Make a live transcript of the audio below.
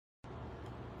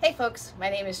Hey folks,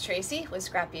 my name is Tracy with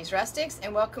Scrappy's Rustics,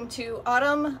 and welcome to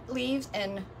Autumn Leaves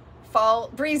and Fall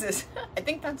Breezes. I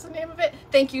think that's the name of it.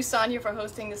 Thank you, Sonia, for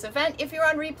hosting this event. If you're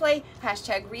on replay,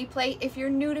 hashtag replay. If you're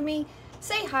new to me,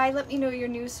 say hi, let me know you're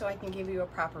new so I can give you a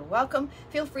proper welcome.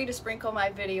 Feel free to sprinkle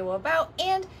my video about,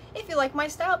 and if you like my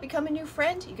style, become a new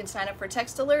friend. You can sign up for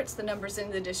text alerts. The number's in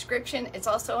the description. It's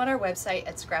also on our website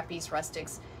at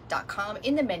scrappysrustics.com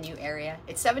in the menu area.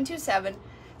 It's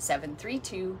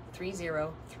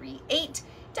 727-732-3038.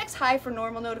 Text hi for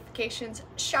normal notifications,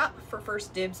 shop for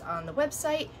first dibs on the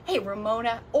website, hey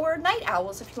Ramona, or night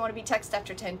owls if you want to be texted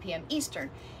after 10 p.m.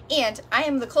 Eastern. And I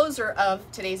am the closer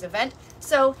of today's event,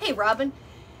 so hey Robin,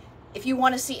 if you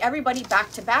want to see everybody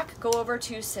back to back, go over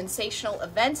to Sensational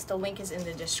Events. The link is in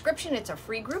the description. It's a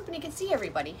free group and you can see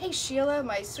everybody. Hey Sheila,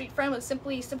 my sweet friend with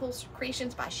Simple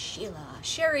Creations by Sheila.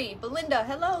 Sherry, Belinda,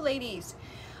 hello ladies.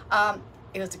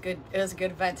 It was a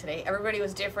good event today. Everybody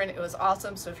was different. It was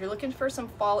awesome. So if you're looking for some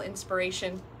fall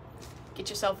inspiration, get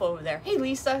yourself over there. Hey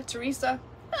Lisa, Teresa,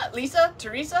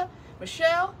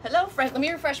 Michelle, hello friend. Let me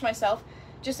refresh myself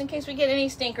just in case we get any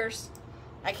stinkers.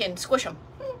 I can squish them.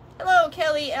 Hello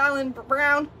Kelly, Alan,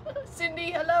 Brown,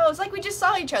 Cindy, hello. It's like we just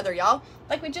saw each other, y'all.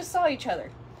 Like we just saw each other.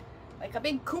 Like a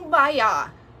big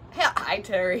kumbaya. Hi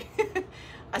Terry.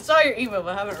 I saw your email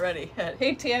but I haven't read it yet.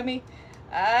 Hey Tammy,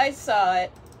 I saw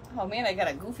it. Oh man, I got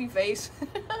a goofy face.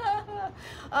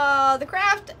 The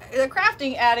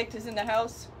crafting addict is in the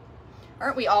house.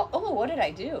 Aren't we all? Oh, what did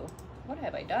I do? What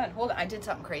have I done? Hold on, I did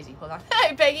something crazy. Hold on.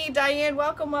 Hey Peggy, Diane,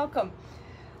 welcome, welcome.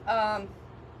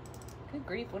 Good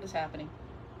grief, what is happening?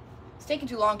 It's taking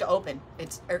too long to open.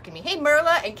 It's irking me. Hey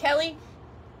Merla and Kelly,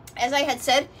 as I had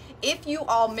said, if you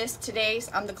all missed today's,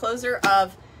 I'm the closer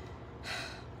of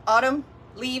Autumn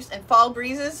Leaves and Fall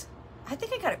Breezes. I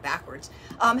think I got it backwards.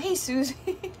 Hey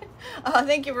Susie,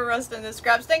 thank you for rusting the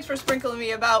scraps. Thanks for sprinkling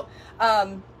me about.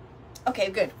 Okay,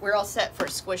 good. We're all set for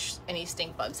squish any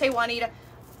stink bugs. Hey Juanita,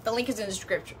 the link is in the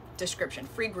description.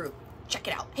 Free group, check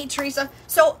it out. Hey Teresa.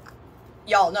 So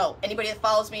y'all know, anybody that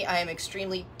follows me, I am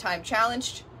extremely time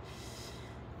challenged.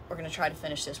 We're gonna try to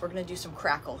finish this. We're gonna do some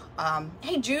crackle.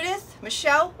 Hey Judith,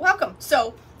 Michelle, welcome.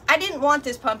 So I didn't want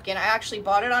this pumpkin. I actually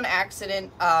bought it on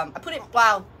accident. I put it,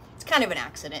 wow. It's kind of an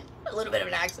accident, a little bit of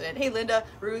an accident. Hey Linda,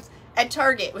 Ruth, at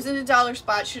Target, it was in the dollar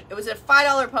spot. It was a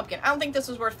 $5 pumpkin. I don't think this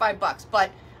was worth $5,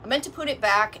 but I meant to put it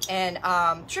back, and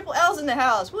Triple L's in the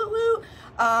house, woo woo.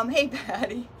 Hey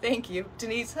Patty, thank you.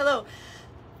 Denise, hello.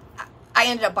 I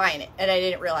ended up buying it, and I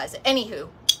didn't realize it. Anywho,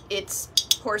 it's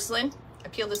porcelain. I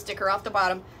peeled the sticker off the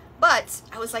bottom, but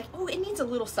I was like, oh, it needs a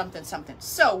little something, something.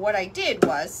 So what I did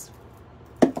was,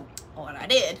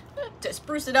 to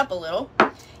spruce it up a little,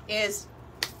 is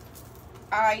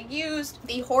I used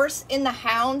the Horse in the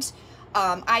Hound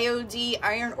IOD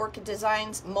Iron Orchid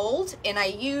Designs mold, and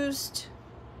I think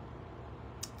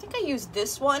I used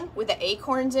this one with the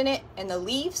acorns in it and the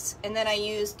leaves, and then I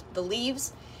used the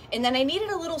leaves, and then I needed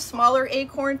a little smaller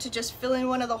acorn to just fill in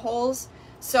one of the holes.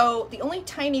 So the only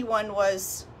tiny one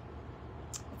was,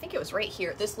 I think it was right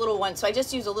here, this little one. So I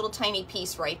just used a little tiny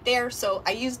piece right there. So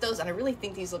I used those, and I really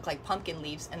think these look like pumpkin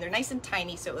leaves, and they're nice and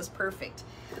tiny, so it was perfect.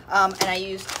 And I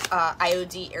used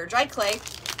IOD air dry clay,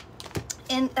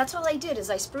 and that's all I did is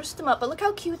I spruced them up. But look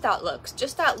how cute that looks.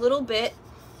 Just that little bit,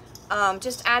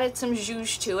 just added some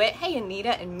zhuzh to it. Hey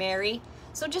Anita and Mary.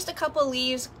 So just a couple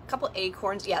leaves, a couple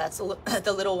acorns. Yeah, that's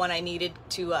the little one I needed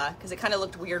to, because it kind of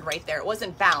looked weird right there. It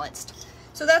wasn't balanced.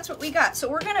 So that's what we got. So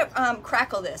we're gonna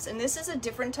crackle this, and this is a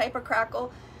different type of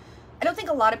crackle. I don't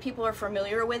think a lot of people are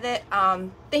familiar with it.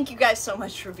 Thank you guys so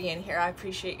much for being here. I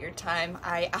appreciate your time.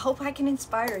 I hope I can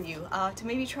inspire you to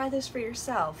maybe try this for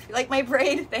yourself. You like my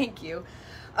braid? Thank you.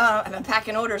 I've been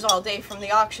packing orders all day from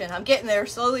the auction. I'm getting there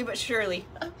slowly but surely.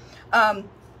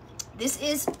 This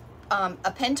is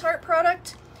a Pentart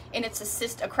product, and it's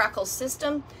a crackle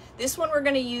system. This one we're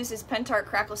gonna use is Pentart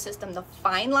Crackle System, the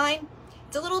fine line.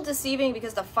 It's a little deceiving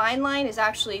because the fine line is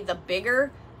actually the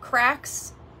bigger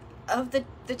cracks of the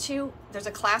two. There's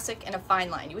a classic and a fine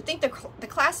line. You would think the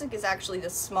classic is actually the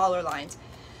smaller lines.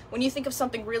 When you think of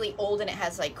something really old and it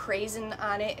has like craisin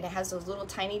on it and it has those little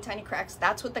tiny cracks,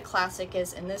 that's what the classic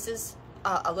is. And this is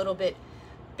a little bit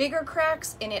bigger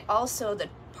cracks, and it also, the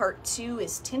part 2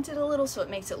 is tinted a little, so it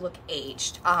makes it look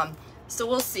aged. So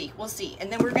we'll see. And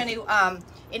then we're going to,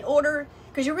 in order,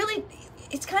 because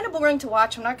it's kind of boring to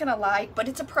watch, I'm not gonna lie, but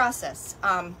it's a process.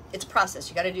 It's a process.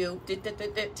 You gotta do to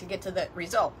get to the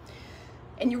result.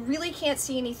 And you really can't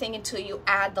see anything until you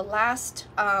add the last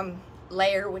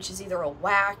layer, which is either a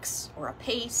wax or a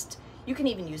paste. You can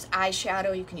even use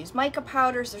eyeshadow, you can use mica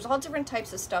powders, there's all different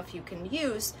types of stuff you can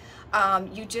use.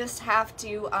 You just have to,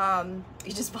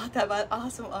 you just bought that, but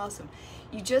awesome, awesome.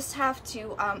 You just have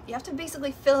to, you have to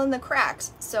basically fill in the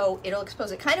cracks, so it'll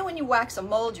expose it. Kind of when you wax a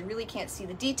mold, you really can't see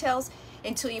the details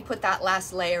until you put that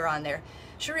last layer on there.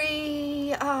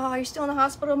 Cherie, are you still in the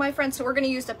hospital, my friend? So we're gonna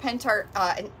use the Pentart,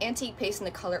 an antique paste in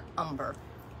the color Umber.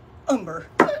 Umber.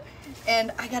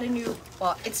 And I got a new,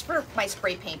 well, it's for my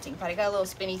spray painting, but I got a little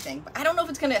spinny thing. But I don't know if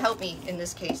it's gonna help me in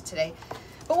this case today,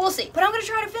 but we'll see. But I'm gonna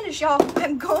try to finish, y'all.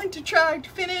 I'm going to try to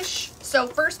finish. So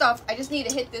first off, I just need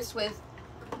to hit this with,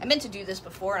 I meant to do this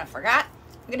before and I forgot.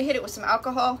 I'm gonna hit it with some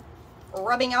alcohol,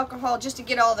 rubbing alcohol, just to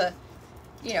get all the,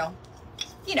 you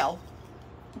know,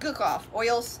 gook off,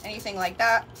 oils, anything like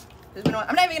that. I'm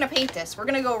not even gonna paint this. We're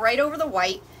gonna go right over the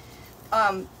white.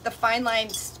 The fine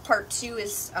lines part 2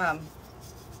 is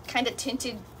kind of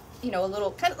tinted, you know, a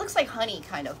little, kind of looks like honey,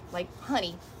 kind of like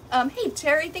honey. Hey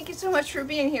Terry, thank you so much for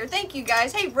being here. Thank you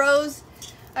guys. Hey Rose,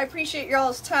 I appreciate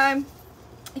y'all's time.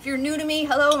 If you're new to me,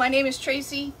 hello, my name is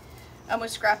Tracy. I'm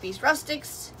with Scrappy's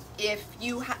Rustics. If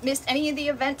you missed any of the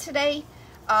event today,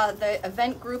 the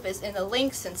event group is in the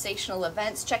link, Sensational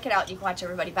Events. Check it out. You can watch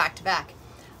everybody back to back.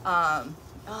 Oh,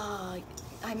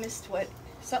 I missed what,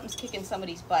 something's kicking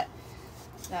somebody's butt.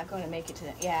 Not going to make it to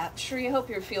that. Yeah, sure, I hope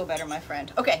you feel better, my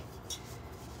friend. Okay.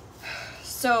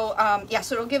 So, yeah,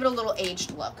 so it'll give it a little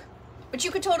aged look. But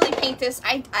you could totally paint this.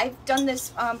 I've done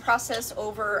this process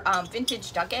over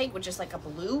vintage duck egg, which is like a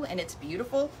blue, and it's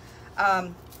beautiful.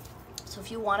 So if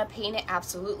you want to paint it,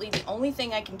 absolutely. The only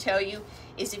thing I can tell you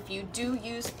is if you do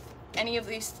use any of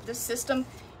this system,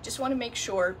 just want to make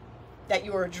sure that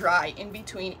you are dry in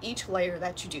between each layer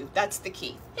that you do. That's the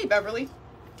key. Hey, Beverly.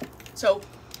 So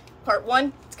part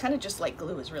 1, it's kind of just like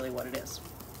glue is really what it is.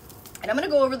 And I'm going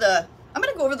to go over the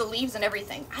leaves and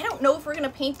everything. I don't know if we're going to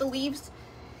paint the leaves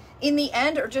in the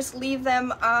end or just leave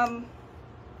them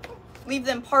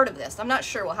part of this. I'm not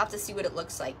sure. We'll have to see what it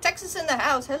looks like. Texas in the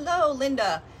house. Hello,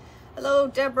 Linda. Hello,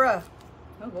 Deborah.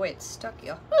 Oh boy, it's stuck,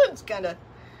 y'all. It's kind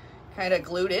of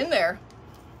glued in there.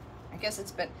 I guess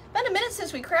it's been a minute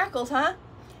since we crackled, huh?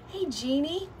 Hey,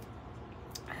 Jeannie.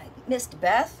 I missed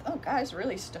Beth. Oh, guys,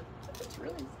 really stuck. It's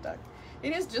really stuck.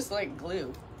 It is just like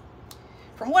glue.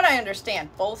 From what I understand,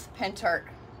 both Pentart,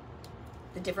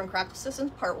 the different crackle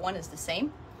systems, part 1 is the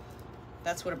same.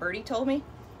 That's what a birdie told me.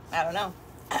 I don't know.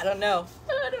 I don't know.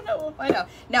 We'll find out.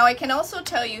 Now, I can also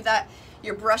tell you that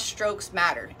your brush strokes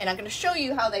matter. And I'm going to show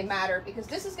you how they matter because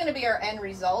this is going to be our end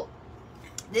result.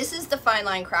 This is the fine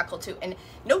line Crackle 2. And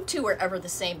no two are ever the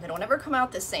same. They don't ever come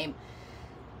out the same.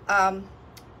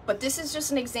 But this is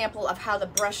just an example of how the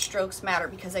brush strokes matter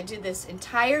because I did this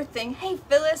entire thing. Hey,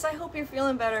 Phyllis, I hope you're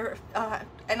feeling better.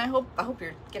 And I hope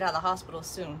you get out of the hospital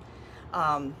soon.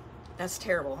 That's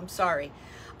terrible. I'm sorry.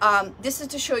 This is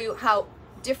to show you how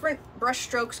different brush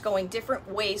strokes going different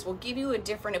ways will give you a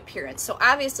different appearance. So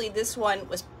obviously this one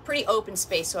was pretty open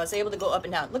space, so I was able to go up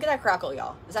and down. Look at that crackle,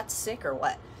 y'all. Is that sick or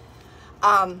what?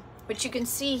 But you can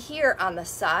see here on the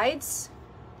sides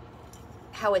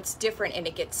how it's different and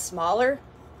it gets smaller.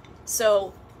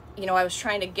 So, you know, I was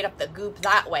trying to get up the goop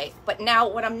that way. But now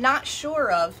what I'm not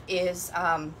sure of is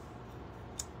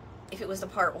if it was the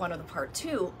part 1 or the part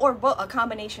 2 or a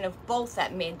combination of both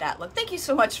that made that look. Thank you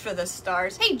so much for the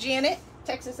stars. Hey, Janet.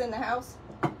 Texas in the house.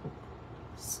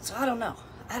 So I don't know.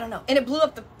 And it blew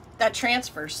up that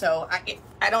transfer, so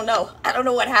I don't know. I don't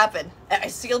know what happened. I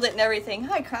sealed it and everything.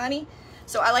 Hi, Connie.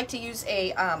 So I like to use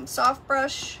a soft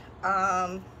brush.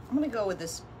 I'm gonna go with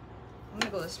this. I'm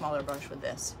gonna go with a smaller brush with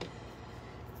this.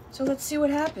 So let's see what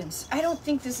happens. I don't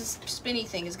think this spinny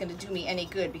thing is gonna do me any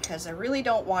good because I really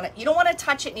don't want it. You don't want to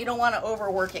touch it and you don't want to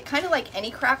overwork it. Kind of like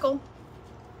any crackle.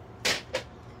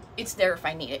 It's there if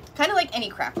I need it. Kind of like any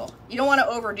crackle. You don't want to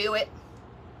overdo it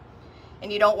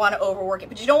and you don't want to overwork it,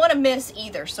 but you don't want to miss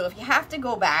either. So if you have to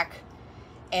go back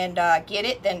and get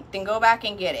it, then go back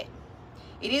and get it.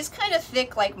 It is kind of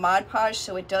thick like Mod Podge,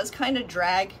 so it does kind of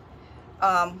drag,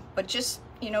 but just,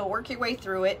 you know, work your way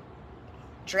through it.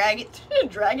 Drag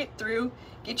it through.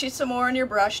 Get you some more on your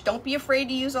brush. Don't be afraid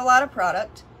to use a lot of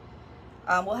product.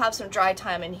 We'll have some dry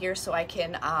time in here so I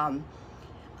can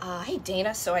hey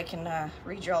Dana, so I can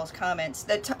read y'all's comments.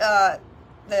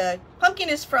 The pumpkin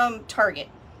is from Target.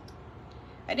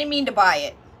 I didn't mean to buy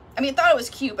it. I mean, I thought it was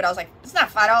cute, but I was like, it's not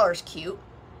 $5 cute.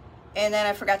 And then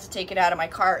I forgot to take it out of my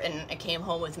cart and it came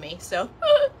home with me. So,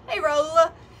 hey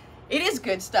Raula. It is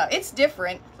good stuff. It's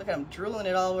different. Look at him drooling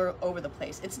it all over the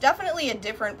place. It's definitely a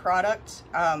different product.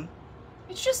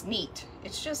 It's just neat.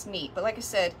 It's just neat. But like I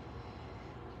said,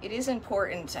 it is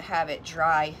important to have it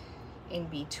dry in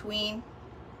between.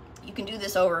 You can do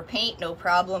this over paint, no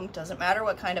problem. Doesn't matter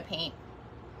what kind of paint,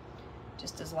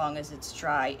 just as long as it's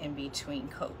dry in between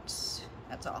coats.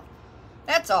 That's all.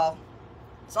 That's all.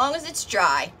 As long as it's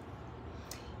dry.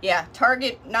 Yeah,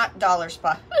 Target, not dollar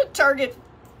spot. Target,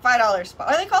 $5 spot.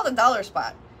 Why are they called a dollar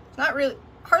spot? It's not really,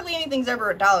 hardly anything's ever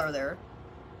a dollar there.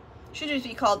 Should just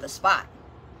be called the spot.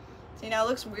 See, now it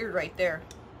looks weird right there.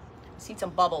 I see some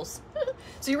bubbles.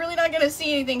 So you're really not going to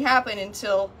see anything happen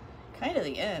until kind of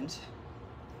the end.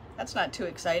 That's not too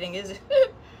exciting, is it?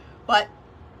 But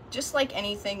just like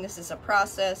anything, this is a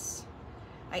process.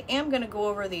 I am going to go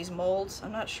over these molds.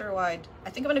 I'm not sure why. I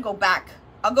think I'm going to go back.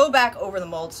 I'll go back over the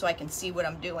molds so I can see what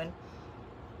I'm doing.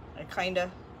 It's kind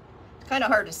of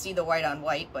hard to see the white on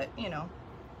white, but you know,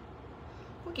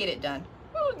 we'll get it done.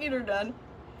 We'll get her done.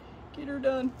 Get her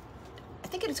done. I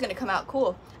think it's going to come out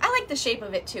cool. I like the shape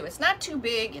of it too. It's not too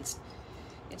big. It's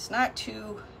not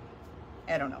too,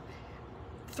 I don't know.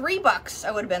 $3,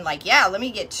 I would have been like, yeah, let me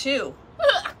get 2.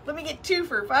 Let me get 2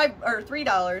 for $5 or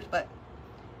 $3, but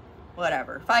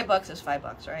whatever. $5 is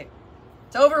 $5, right?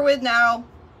 It's over with now.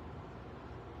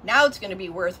 Now it's going to be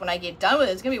worth, when I get done with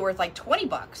it, it's going to be worth like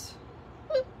 $20.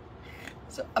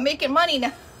 So I'm making money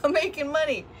now. I'm making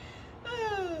money.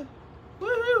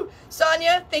 Woohoo!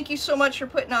 Sonia, thank you so much for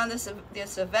putting on this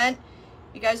event.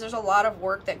 You guys, there's a lot of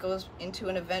work that goes into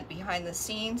an event behind the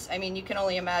scenes. I mean, you can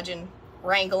only imagine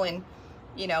wrangling,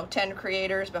 you know, 10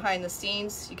 creators behind the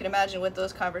scenes. You can imagine what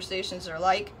those conversations are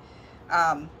like.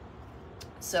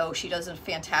 So she does a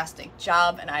fantastic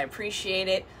job, and I appreciate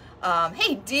it.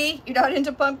 Hey D, you're not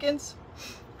into pumpkins?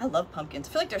 I love pumpkins.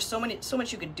 I feel like there's so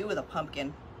much you could do with a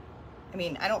pumpkin. I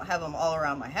mean, I don't have them all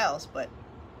around my house, but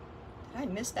did I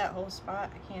miss that whole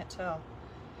spot? I can't tell.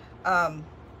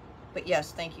 But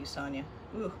yes, thank you, Sonia.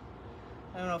 Ooh,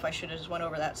 I don't know if I should have just went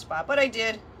over that spot, but I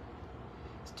did.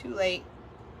 It's too late.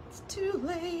 It's too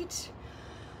late.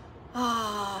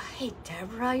 Ah, hey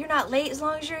Deborah, you're not late as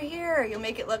long as you're here. You'll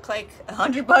make it look like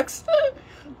 $100.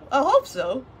 I hope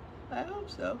so. I hope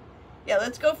so. Yeah,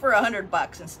 let's go for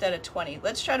 $100 instead of 20.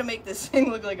 Let's try to make this thing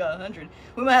look like 100.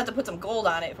 We might have to put some gold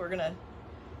on it if we're gonna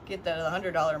get the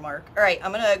 $100 mark. All right,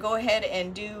 I'm gonna go ahead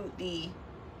and do the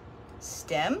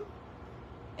stem,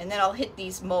 and then I'll hit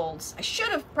these molds. I should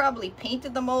have probably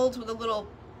painted the molds with a little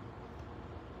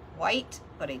white,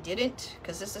 but I didn't,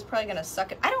 because this is probably gonna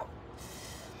suck it.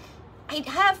 I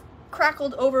have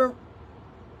crackled over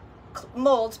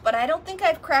molds, but I don't think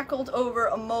I've crackled over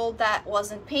a mold that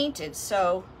wasn't painted,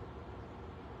 so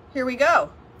here we go.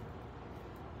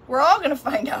 We're all gonna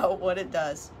find out what it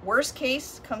does. Worst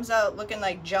case, comes out looking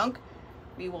like junk,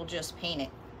 we will just paint it.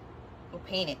 We'll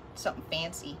paint it something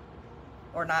fancy,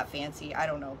 or not fancy, I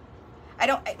don't know.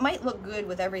 It might look good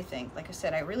with everything. Like I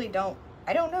said, I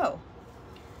don't know.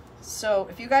 So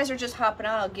if you guys are just hopping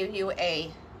on, I'll give you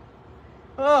a,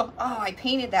 oh, I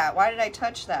painted that. Why did I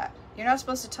touch that? You're not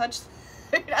supposed to touch,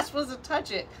 you're not supposed to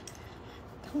touch it.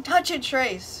 Don't touch it,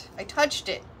 Trace. I touched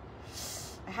it.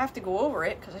 I have to go over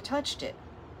it because I touched it.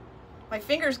 My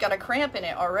finger's got a cramp in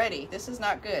it already. This is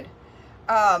not good.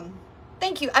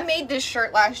 Thank you. I made this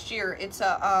shirt last year. It's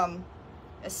a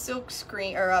silk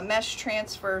screen, or a mesh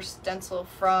transfer stencil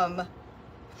from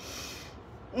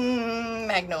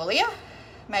Magnolia.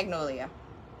 I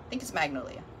think it's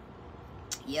Magnolia.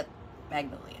 Yep,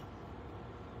 Magnolia.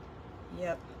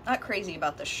 Yep. Not crazy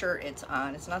about the shirt it's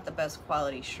on. It's not the best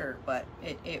quality shirt, but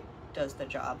it does the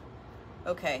job.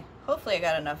 Okay, hopefully I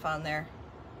got enough on there.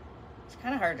 It's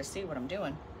kind of hard to see what I'm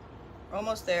doing. We're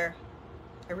almost there.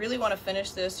 I really want to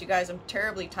finish this. You guys, I'm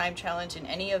terribly time challenged in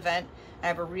any event. I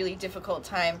have a really difficult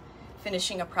time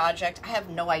finishing a project. I have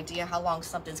no idea how long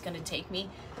something's going to take me.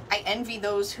 I envy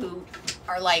those who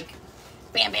are like,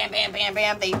 bam, bam, bam, bam,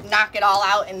 bam. They knock it all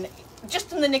out, and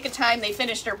just in the nick of time, they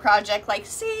finish their project. Like,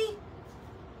 see?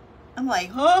 I'm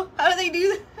like, huh? How do they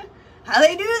do that? How do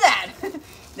they do that?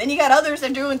 Then you got others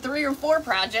that are doing 3 or 4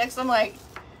 projects. I'm like,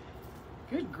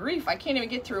 good grief, I can't even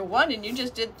get through 1 and you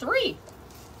just did 3.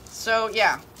 So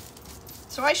yeah,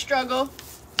 so I struggle,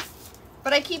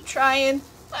 but I keep trying.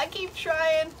 I keep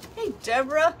trying. Hey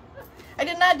Deborah, I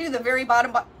did not do the very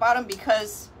bottom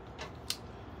because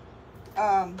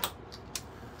I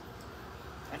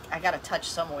gotta touch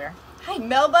somewhere. Hi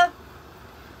Melba.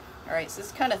 All right, so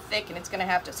it's kind of thick and it's gonna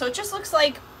have to, so it just looks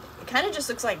like, it kind of just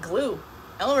looks like glue.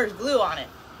 Elmer's glue on it.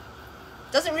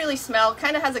 Doesn't really smell,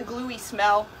 kind of has a gluey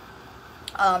smell.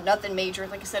 Nothing major.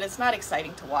 Like I said, it's not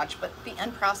exciting to watch, but the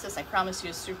end process, I promise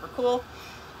you, is super cool.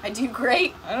 I do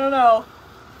great. I don't know.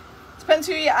 Depends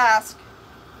who you ask.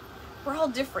 We're all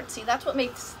different. See, that's what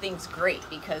makes things great,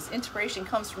 because inspiration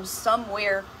comes from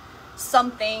somewhere,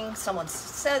 something, someone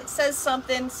says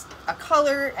something, a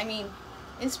color. I mean,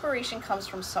 Inspiration comes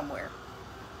from somewhere.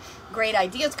 Great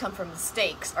ideas come from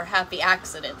mistakes or happy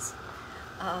accidents.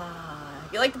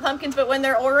 You like the pumpkins, but when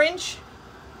they're orange?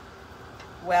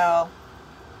 Well,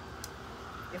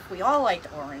 if we all liked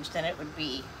orange, then there'd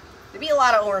be a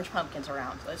lot of orange pumpkins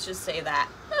around. Let's just say that.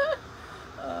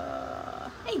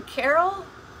 Hey, Carol.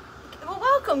 Well,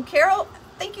 welcome, Carol.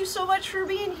 Thank you so much for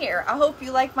being here. I hope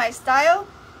you like my style.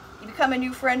 You become a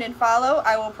new friend and follow.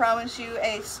 I will promise you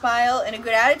a smile and a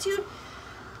good attitude.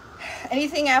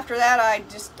 Anything after that,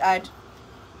 it's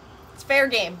fair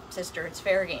game, sister. It's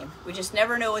fair game. We just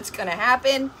never know what's going to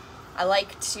happen. I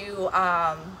like to,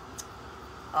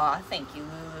 thank you,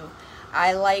 Lulu.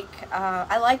 I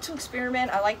like to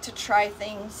experiment. I like to try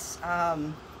things.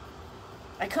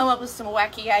 I come up with some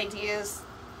wacky ideas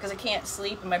because I can't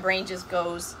sleep and my brain just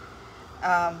goes,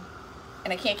 and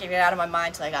I can't get it out of my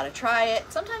mind, so I gotta try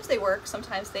it. Sometimes they work,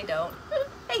 sometimes they don't.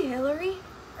 Hey, Hillary.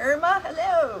 Irma,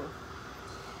 hello.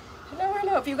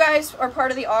 Hello. If you guys are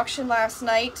part of the auction last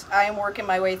night, I am working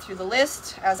my way through the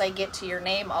list. As I get to your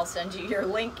name, I'll send you your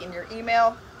link in your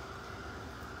email.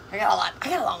 I got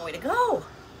a long way to go.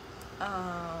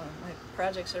 My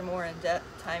projects are more in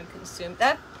depth, time consumed.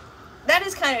 That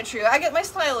is kind of true. My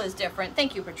style is different.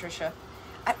 Thank you, Patricia.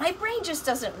 My brain just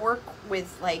doesn't work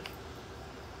with, like,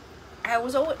 I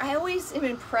always am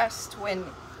impressed when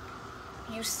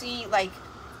you see, like,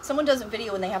 someone does a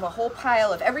video and they have a whole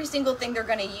pile of every single thing they're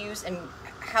going to use and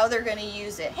how they're going to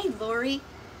use it. Hey, Lori,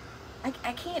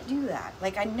 I can't do that.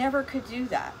 Like, I never could do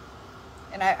that.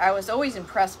 And I was always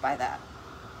impressed by that.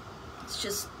 It's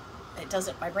just,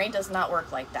 my brain does not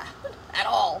work like that at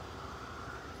all.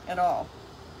 At all.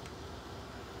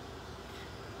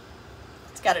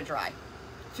 It's got to dry.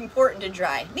 It's important to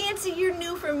dry. Nancy, you're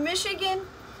new from Michigan?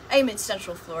 I am in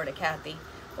Central Florida, Kathy.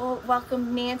 Well,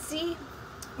 welcome, Nancy.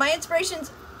 My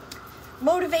inspirations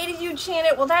motivated you,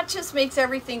 Janet. Well, that just makes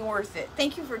everything worth it.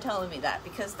 Thank you for telling me that,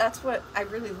 because that's what I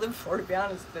really live for, to be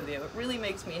honest with you. It really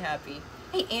makes me happy.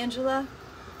 Hey, Angela.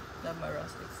 Love my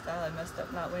rustic style. I messed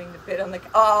up not winning the bid on the...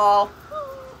 Oh,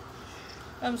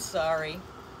 I'm sorry.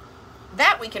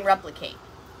 That we can replicate.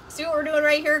 See what we're doing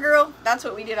right here, girl? That's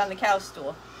what we did on the cow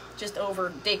stool. Just over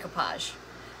decoupage.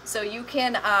 So you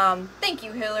can, thank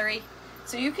you, Hillary.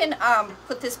 So you can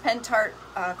put this pen tart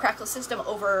crackle system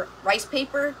over rice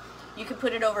paper. You can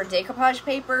put it over decoupage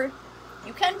paper.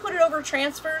 You can put it over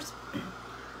transfers,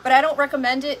 but I don't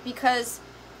recommend it because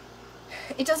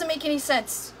it doesn't make any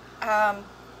sense.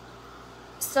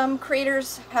 Some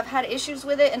creators have had issues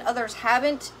with it and others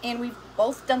haven't, and we've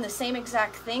both done the same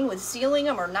exact thing with sealing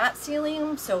them or not sealing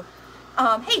them. So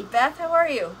hey, Beth, how are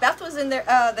you? Beth was in the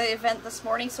event this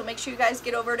morning, so make sure you guys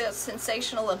get over to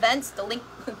Sensational Events. The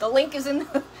link is in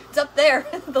it's up there.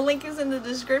 The link is in the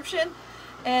description.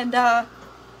 And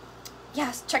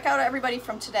yes, check out everybody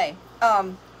from today.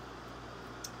 The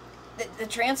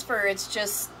transfer, it's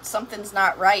just something's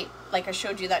not right. Like I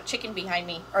showed you that chicken behind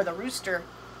me, or the rooster.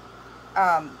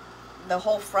 The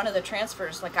whole front of the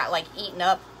transfers got eaten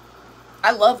up.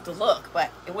 I love the look,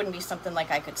 but it wouldn't be something like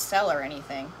I could sell or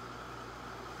anything.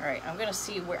 All right, I'm gonna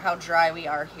see how dry we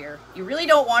are here. You really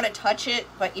don't want to touch it,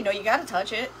 but you know, you gotta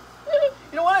touch it. You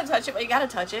don't want to touch it, but you gotta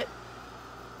touch it.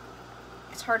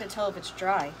 It's hard to tell if it's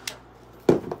dry.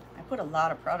 I put a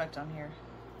lot of product on here.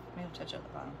 Maybe I'll touch it at the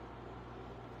bottom.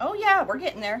 Oh yeah, we're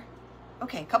getting there.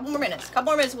 Okay, couple more minutes,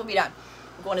 we'll be done.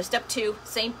 I'm going to step 2,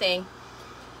 same thing.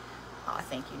 Oh,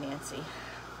 thank you, Nancy.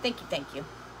 Thank you.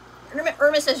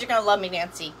 Irma says you're gonna love me,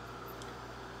 Nancy.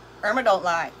 Irma don't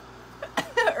lie.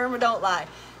 Irma don't lie.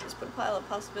 Just put a pile of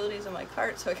possibilities in my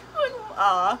cart so I can...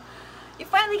 Aw. You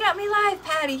finally got me live,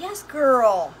 Patty. Yes,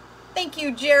 girl. Thank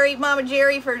you, Jerry, Mama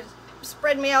Jerry, for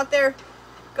spreading me out there.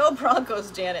 Go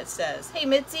Broncos, Janet says. Hey,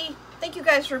 Mitzi. Thank you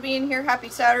guys for being here. Happy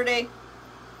Saturday.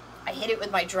 I hit it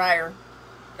with my dryer.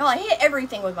 No, I hit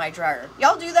everything with my dryer.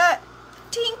 Y'all do that?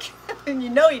 Tink. And you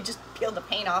know you just peeled the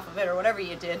paint off of it or whatever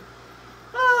you did.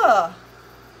 Oh.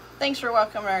 Thanks for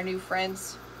welcoming our new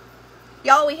friends.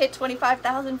 Y'all, we hit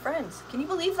 25,000 friends. Can you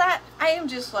believe that? I am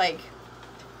just like,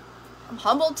 I'm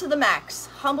humbled to the max.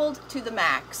 Humbled to the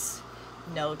max.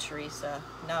 No, Teresa.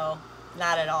 No,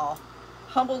 not at all.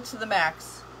 Humbled to the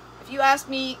max. If you ask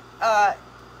me,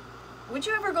 would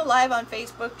you ever go live on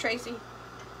Facebook, Tracy?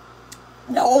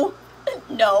 No.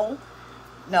 No.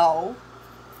 No.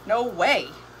 No way.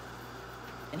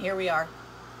 And here we are.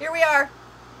 Here we are.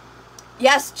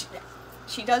 Yes,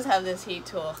 she does have this heat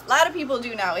tool. A lot of people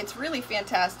do now. It's really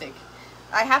fantastic.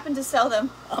 I happen to sell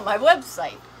them on my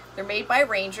website. They're made by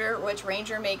Ranger, which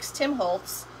Ranger makes Tim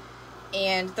Holtz.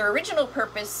 And their original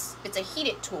purpose, it's a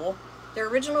heated tool. Their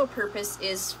original purpose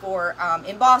is for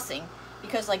embossing.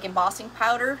 Because like embossing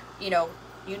powder, you know,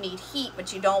 you need heat,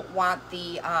 but you don't want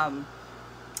the,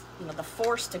 you know, the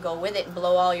force to go with it and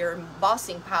blow all your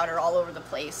embossing powder all over the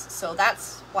place. So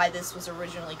that's why this was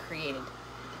originally created.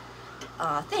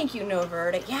 Thank you, No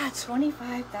Verdict. Yeah,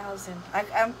 25,000.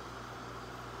 I'm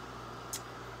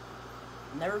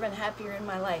never been happier in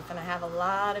my life, and I have a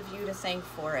lot of you to thank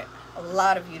for it. A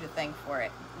lot of you to thank for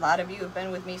it. A lot of you have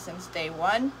been with me since day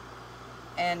one,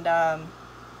 and that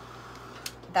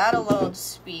alone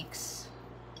speaks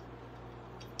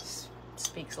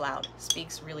loud.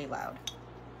 Speaks really loud.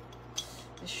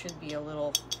 This should be a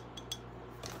little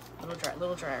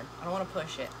drier. I don't want to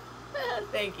push it.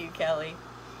 Thank you, Kelly.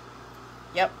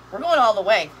 Yep, we're going all the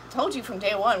way. I told you from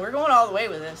day one, we're going all the way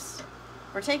with this.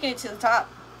 We're taking it to the top.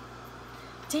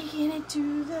 Taking it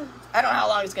to the... I don't know how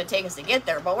long it's going to take us to get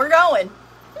there, but we're going.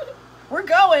 We're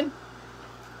going.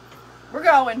 We're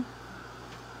going.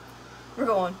 We're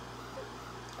going.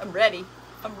 I'm ready.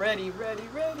 I'm ready.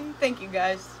 Thank you,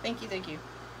 guys. Thank you.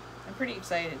 I'm pretty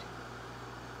excited.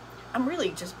 I'm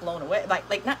really just blown away.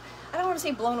 Like not... I don't want to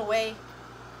say blown away,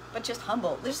 but just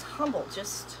humble. Just humble.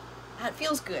 Just... It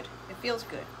feels good. It feels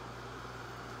good.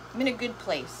 I'm in a good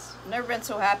place. I've never been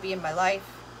so happy in my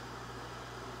life.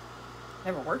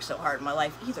 Never worked so hard in my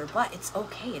life either, but it's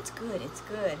okay. It's good. It's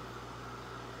good.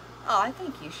 Oh, I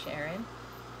thank you, Sharon.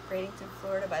 Bradenton,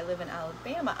 Florida, but I live in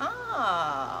Alabama.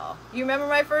 Oh, you remember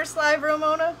my first live,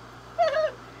 Ramona?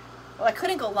 Well, I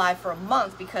couldn't go live for a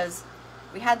month because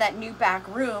we had that new back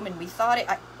room, and we thought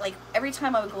like every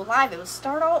time I would go live, it would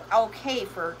start out okay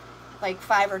for like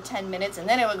 5 or 10 minutes, and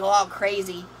then it would go all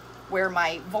crazy where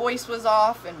my voice was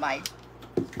off and my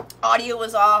audio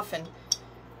was off, and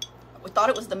we thought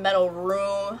it was the metal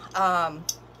room.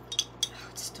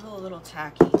 It's still a little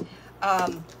tacky.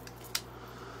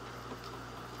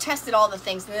 Tested all the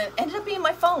things, and then it ended up being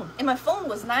my phone, and my phone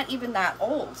was not even that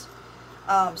old.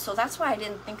 So that's why I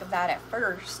didn't think of that at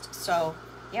first. So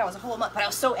yeah, it was a whole month, but I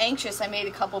was so anxious I made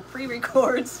a couple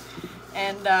pre-records,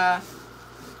 and yeah,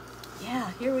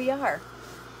 here we are.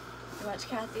 You watched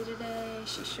Kathy today.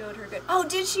 She showed her good. Oh,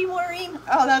 did she, Maureen?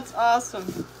 Oh, that's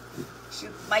awesome.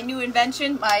 My new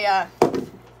invention, my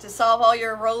to solve all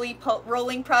your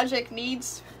rolling project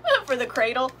needs for the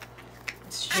cradle.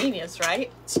 It's genius, right?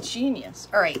 It's genius.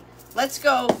 All right, let's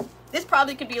go. This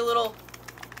probably could be a little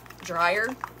drier,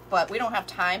 but we don't have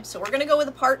time, so we're gonna go with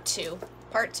a part two.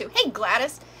 Part two. Hey,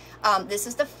 Gladys. This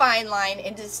is the fine line,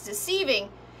 and it's deceiving.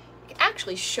 It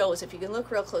actually shows, if you can look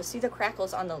real close, see the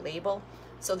crackles on the label.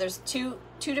 So there's two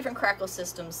different crackle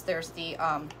systems. There's the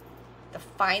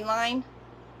fine line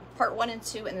part 1 and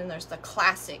 2, and then there's the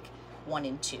classic 1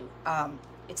 and 2.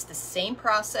 It's the same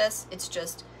process. It's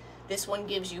just this one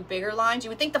gives you bigger lines. You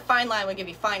would think the fine line would give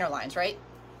you finer lines, right?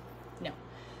 No,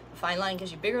 the fine line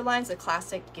gives you bigger lines. The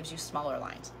classic gives you smaller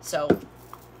lines. So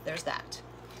there's that.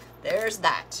 There's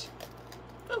that.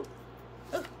 Ooh.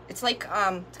 Ooh. It's like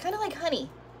it's kind of like honey.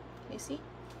 You see?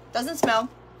 Doesn't smell.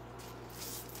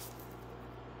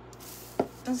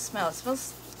 Doesn't smell. It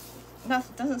smells. No,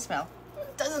 doesn't smell.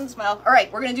 Doesn't smell. All right,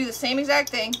 we're gonna do the same exact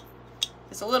thing.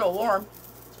 It's a little warm.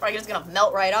 It's probably just gonna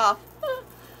melt right off.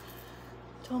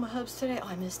 Told my hubs today. Oh,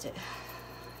 I missed it.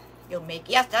 You'll make.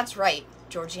 Yes, that's right,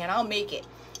 Georgiana. I'll make it.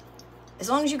 As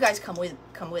long as you guys come with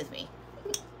me.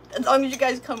 As long as you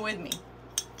guys come with me.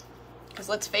 Because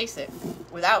let's face it,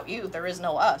 without you, there is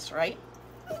no us, right?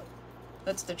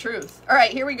 That's the truth. All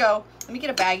right, here we go. Let me get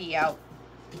a baggie out.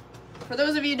 For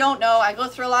those of you who don't know, I go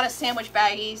through a lot of sandwich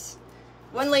baggies.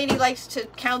 One lady likes to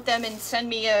count them and send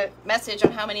me a message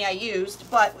on how many I used,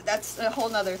 but that's a whole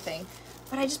nother thing.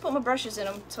 But I just put my brushes in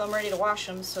them so I'm ready to wash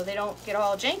them so they don't get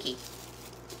all janky.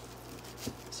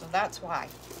 So that's why.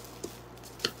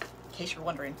 In case you're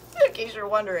wondering. In case you're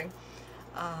wondering.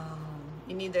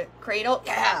 You need the cradle?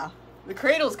 Yeah! The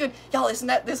cradle's good. Y'all,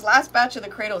 listen, this last batch of the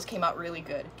cradles came out really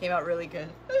good. Came out really good.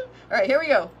 All right, here we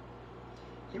go.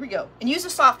 Here we go. And use a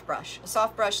soft brush. A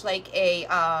soft brush like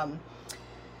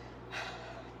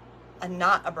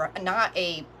not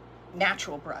a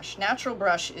natural brush. Natural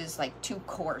brush is like too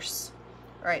coarse.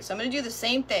 All right, so I'm going to do the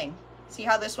same thing. See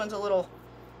how this one's a little,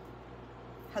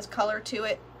 has color to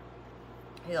it?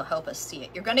 It'll help us see it.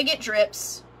 You're going to get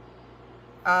drips.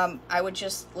 I would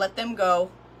just let them go.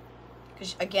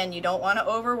 Because again, you don't want to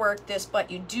overwork this,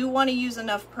 but you do want to use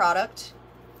enough product.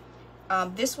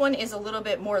 This one is a little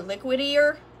bit more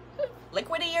liquidier.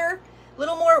 A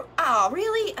little more, oh,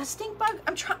 really? A stink bug?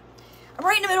 I'm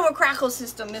right in the middle of a crackle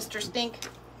system, Mr. Stink.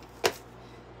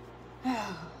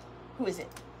 Who is it?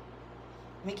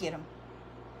 Let me get him.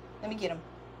 Let me get him.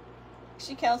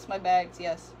 She counts my bags,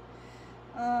 yes.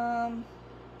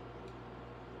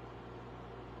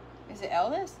 Is it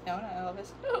Elvis? No, not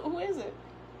Elvis. Who is it?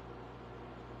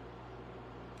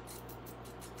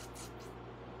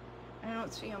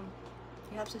 don't see him.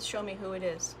 You have to show me who it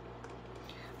is.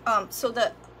 So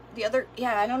the other,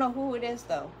 yeah, I don't know who it is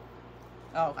though.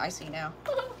 Oh, I see now.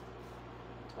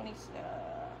 20,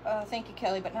 thank you,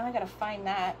 Kelly, but now I gotta find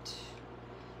that.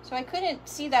 So I couldn't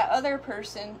see that other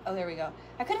person. Oh, there we go.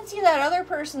 I couldn't see that other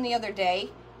person the other day,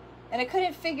 and I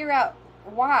couldn't figure out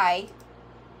why.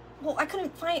 Well, I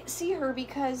couldn't see her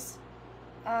because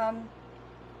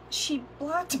she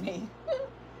blocked me.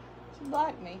 She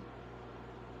blocked me.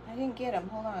 I didn't get him.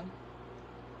 Hold on.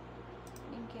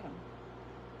 I didn't get him.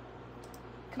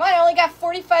 Come on, I only got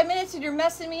 45 minutes and you're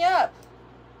messing me up.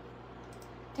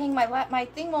 Dang, my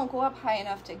thing won't go up high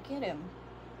enough to get him.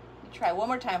 Let me try one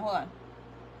more time. Hold on.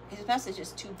 His message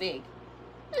is too big.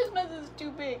 His message is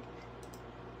too big.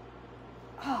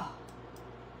 Oh,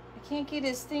 I can't get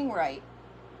his thing right.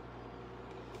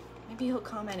 Maybe he'll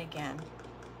comment again.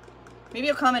 Maybe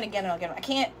he'll comment again and I'll get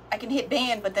him. I can hit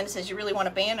ban, but then it says you really want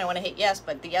to ban? I want to hit yes,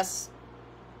 but the yes.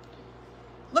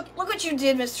 Look what you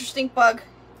did, Mr. Stinkbug.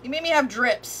 You made me have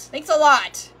drips. Thanks a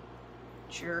lot.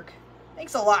 Jerk.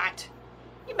 Thanks a lot.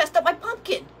 You messed up my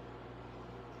pumpkin.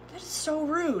 That is so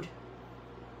rude.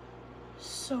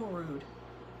 So rude.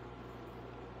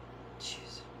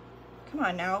 Jeez. Come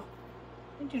on now.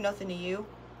 I didn't do nothing to you.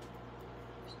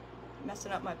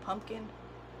 Messing up my pumpkin.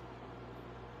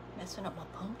 Messing up my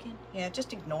pumpkin. Yeah,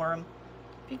 just ignore him.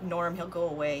 If you ignore him, he'll go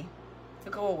away.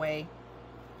 He'll go away.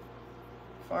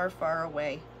 Far, far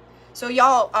away. So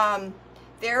y'all,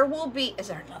 there will be, is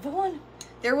there another one?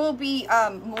 There will be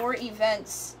more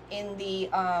events in the,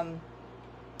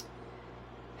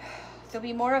 there'll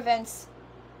be more events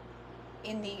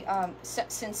in the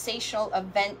sensational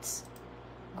events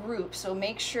group. So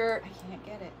make sure, I can't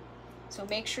get it. So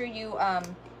make sure you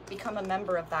become a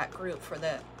member of that group for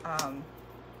the,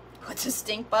 what's a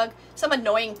stink bug? Some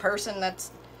annoying person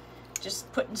that's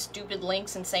just putting stupid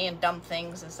links and saying dumb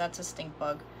things. That's a stink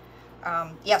bug.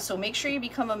 Yeah, so make sure you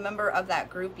become a member of that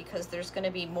group because there's going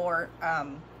to be more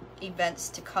events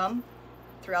to come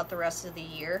throughout the rest of the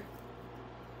year.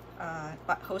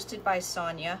 Hosted by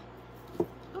Sonia.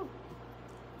 Ooh.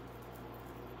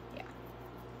 Yeah.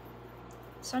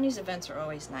 Sonia's events are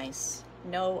always nice.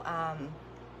 No,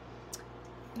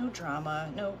 no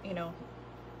drama. No, you know,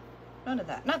 none of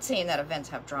that. Not saying that events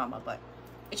have drama, but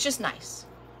it's just nice.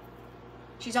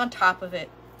 She's on top of it.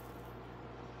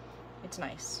 It's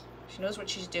nice. She knows what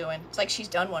she's doing. It's like she's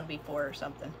done one before or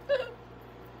something.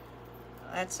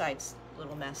 That side's a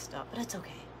little messed up, but it's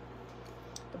okay.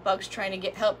 The bug's trying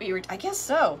to help me. I guess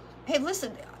so. Hey,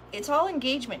 listen, it's all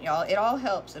engagement, y'all. It all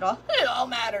helps. It all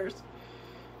matters.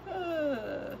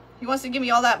 He wants to give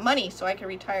me all that money so I can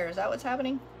retire. Is that what's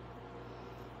happening?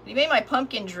 He made my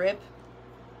pumpkin drip.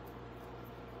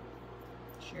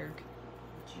 Jerk.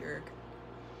 Jerk.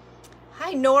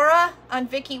 Hi, Nora, on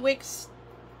Vicky Wick's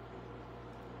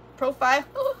profile.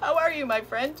 Oh, how are you, my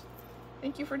friend?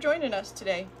 Thank you for joining us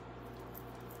today.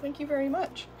 Thank you very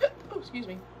much. Oh, excuse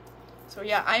me. So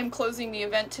yeah, I am closing the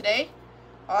event today.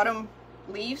 Autumn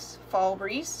leaves, fall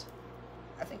breeze.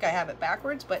 I think I have it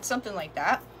backwards, but something like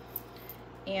that.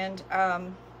 And you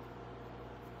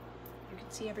can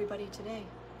see everybody today.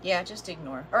 Yeah, just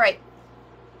ignore. All right.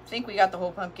 I think we got the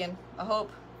whole pumpkin. I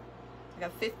hope. I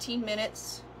got 15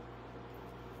 minutes.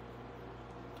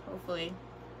 Hopefully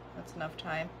that's enough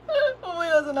time. Hopefully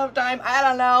that's enough time. I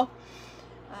don't know.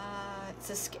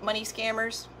 It's a money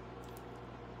scammers.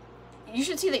 You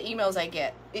should see the emails I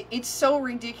get. It's so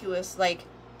ridiculous. Like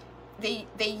they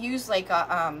use like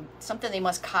a something they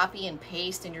must copy and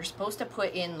paste, and you're supposed to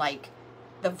put in like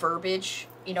the verbiage,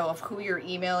 you know, of who you're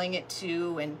emailing it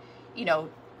to, and you know,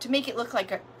 to make it look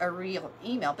like a real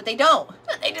email, but they don't.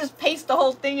 They just paste the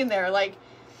whole thing in there, like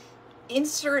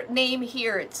insert name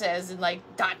here, it says, and like ...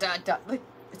 Like,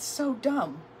 it's so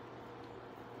dumb.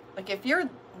 Like if you're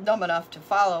dumb enough to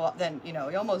follow, then you know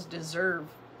you almost deserve.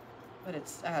 But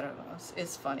it's, I don't know,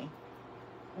 it's funny.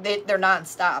 They're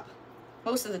non-stop.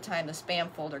 Most of the time the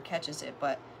spam folder catches it,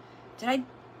 but did I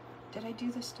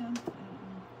do this stem?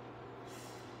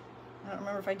 I don't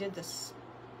remember if I did this.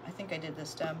 I think I did this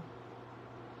stem.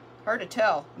 Hard to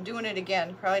tell. I'm doing it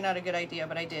again. Probably not a good idea,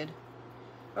 but I did.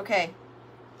 Okay.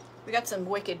 We got some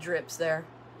wicked drips there.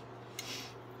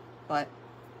 But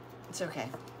it's okay.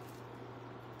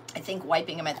 I think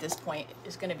wiping them at this point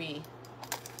is going to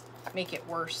make it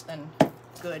worse than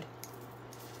good.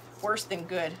 Worse than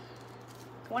good.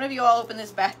 Can one of you all open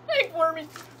this bag for me?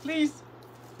 Please.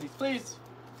 Please, please.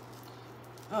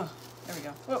 Oh, there we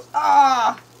go. Whoa.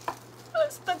 Ah! I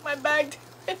stuck my bag.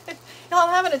 Y'all, I'm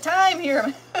having a time here.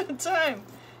 I'm having a time.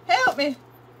 Help me.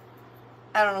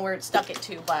 I don't know where it stuck it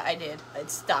to, but I did.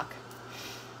 It's stuck.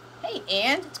 Hey,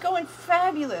 Ann. It's going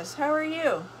fabulous. How are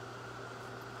you?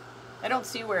 I don't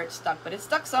see where it's stuck, but it's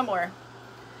stuck somewhere.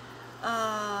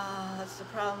 That's the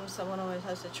problem. Someone always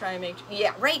has to try and make...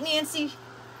 Yeah, right, Nancy?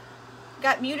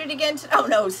 Got muted again? Oh,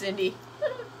 no, Cindy.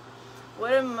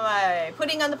 What am I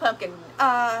putting on the pumpkin?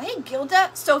 Hey,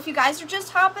 Gilda. So if you guys are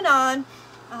just hopping on...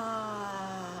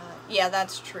 yeah,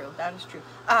 that's true. That is true.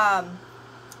 I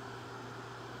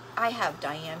have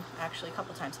Diane, actually, a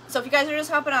couple times. So if you guys are just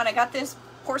hopping on, I got this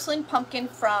porcelain pumpkin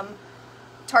from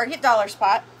Target Dollar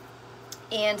Spot.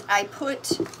 And I put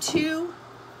two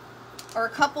or a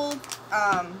couple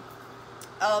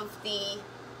of the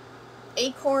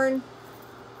acorn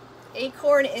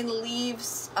and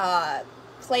leaves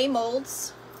clay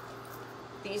molds.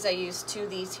 These, I used 2 of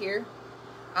these here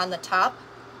on the top.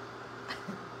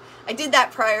 I did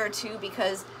that prior to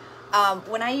because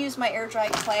when I use my air dry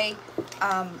clay,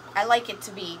 I like it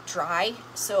to be dry.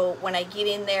 So when I get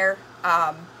in there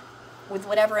with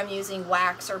whatever I'm using,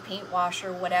 wax or paint wash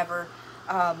or whatever,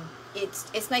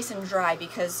 it's nice and dry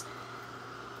because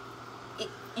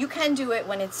you can do it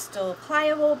when it's still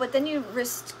pliable, but then you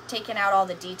risk taking out all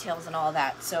the details and all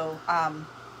that. So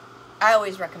I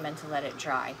always recommend to let it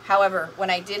dry. However, when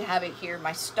I did have it here,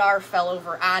 my star fell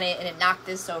over on it and it knocked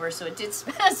this over, so it did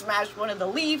smash one of the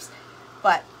leaves,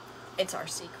 but it's our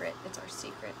secret. It's our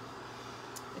secret.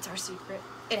 It's our secret.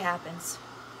 It happens.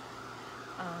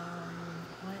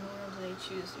 When do they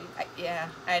choose? Yeah,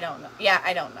 I don't know. Yeah,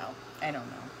 I don't know. I don't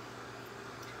know.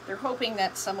 They're hoping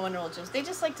that someone will they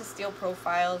just like to steal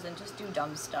profiles and just do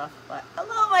dumb stuff. But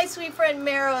hello, my sweet friend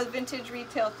Mara, Vintage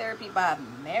Retail Therapy by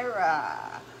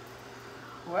Mara.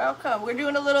 Welcome. We're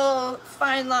doing a little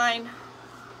fine line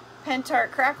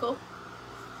Pentart Crackle.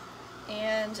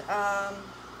 And,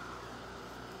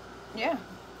 yeah,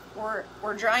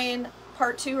 we're drying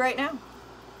part 2 right now.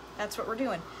 That's what we're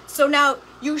doing. So now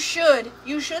you should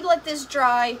let this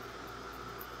dry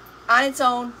on its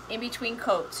own in between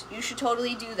coats. You should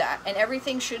totally do that. And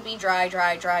everything should be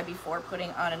dry before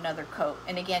putting on another coat.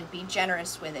 And again, be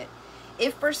generous with it.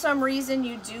 If for some reason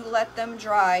you do let them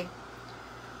dry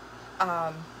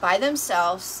by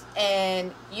themselves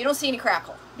and you don't see any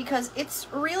crackle, because it's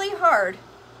really hard.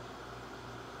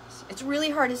 It's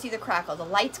really hard to see the crackle. The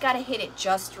light's got to hit it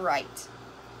just right.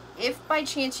 If by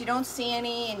chance you don't see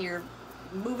any and you're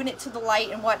moving it to the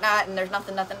light and whatnot and there's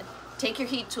nothing, take your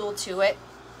heat tool to it.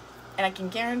 And I can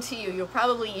guarantee you'll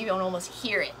probably even almost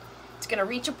hear it. It's going to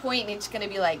reach a point and it's going to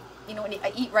be like, you know, when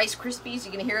I eat Rice Krispies,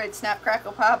 you're going to hear it snap,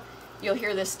 crackle, pop. You'll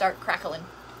hear this start crackling.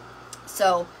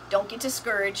 So don't get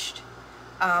discouraged.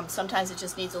 Sometimes it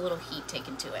just needs a little heat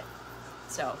taken to it.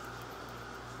 So,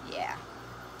 yeah.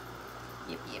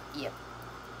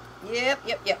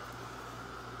 Yep.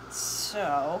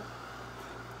 So,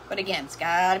 but again, it's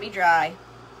got to be dry.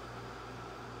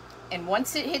 And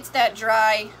once it hits that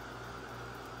dry,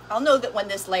 I'll know that when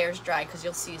this layer's dry because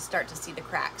you'll start to see the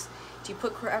cracks. Do you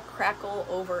put crackle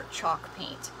over chalk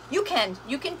paint? You can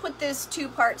put this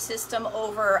 2-part system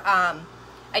over,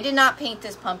 I did not paint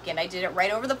this pumpkin. I did it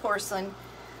right over the porcelain.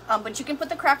 But you can put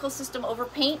the crackle system over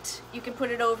paint. You can put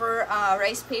it over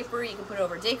rice paper. You can put it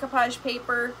over decoupage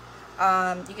paper.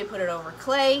 You can put it over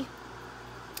clay.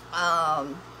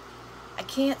 I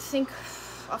can't think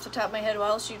off the top of my head what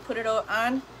else you'd put it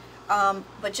on.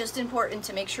 But just important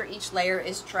to make sure each layer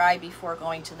is dry before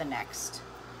going to the next.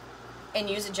 And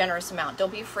use a generous amount.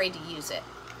 Don't be afraid to use it.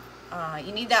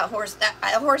 You need that horse.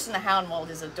 That horse in the hound mold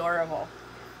is adorable.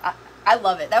 I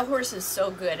love it. That horse is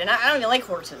so good. And I don't even like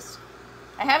horses.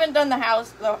 I haven't done the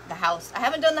house. I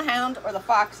haven't done the hound or the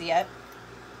fox yet.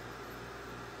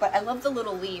 But I love the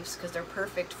little leaves because they're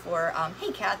perfect for,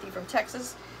 hey Kathy from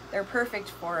Texas. They're perfect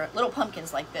for little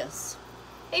pumpkins like this.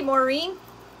 Hey Maureen.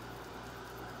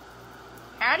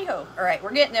 Howdy ho. Alright,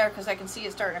 we're getting there because I can see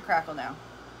it starting to crackle now.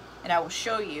 And I will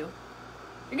show you.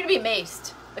 You're going to be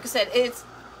amazed. Like I said, it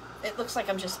looks like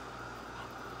I'm just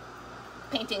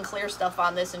painting clear stuff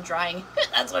on this and drying.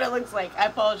 That's what it looks like. I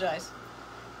apologize.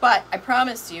 But I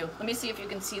promise you, let me see if you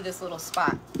can see this little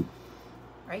spot.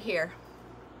 Right here.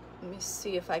 Let me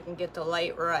see if I can get the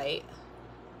light right.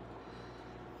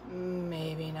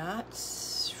 Maybe not.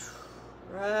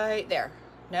 Right there.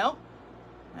 No?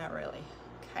 Not really.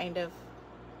 Kind of.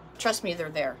 Trust me, they're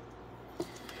there.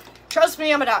 Trust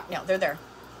me, I'm a doc. No, they're there.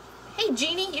 Hey,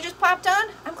 Jeannie, you just popped on?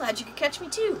 I'm glad you could catch me,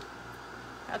 too.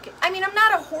 Okay. I mean, I'm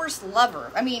not a horse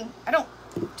lover. I mean, I don't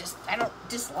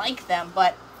dislike them,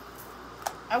 but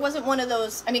I wasn't one of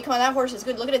those. I mean, come on, that horse is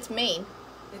good. Look at its mane.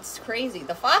 It's crazy.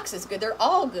 The fox is good. They're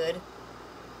all good.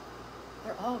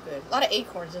 They're all good. A lot of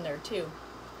acorns in there, too.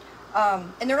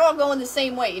 And they're all going the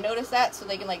same way. You notice that? So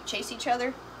they can, like, chase each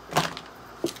other.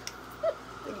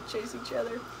 They can chase each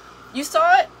other. You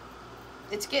saw it?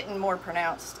 it's getting more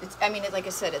pronounced. I mean, like I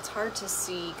said, it's hard to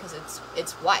see because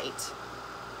it's white.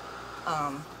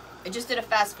 I just did a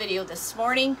fast video this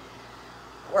morning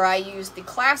where I used the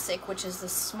classic, which is the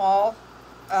smaller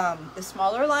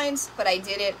lines, but I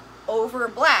did it over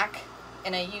black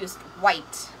and I used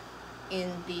white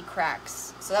in the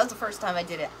cracks. So that was the first time I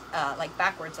did it like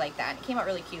backwards like that. And it came out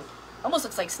really cute. Almost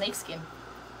looks like snakeskin.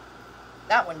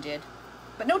 That one did.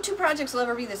 But no two projects will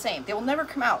ever be the same. They will never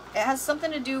come out. It has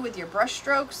something to do with your brush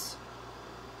strokes.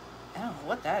 I don't know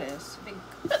what that is.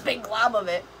 A big glob of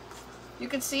it. You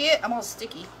can see it. I'm all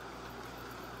sticky.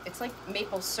 It's like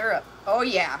maple syrup. Oh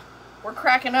yeah. We're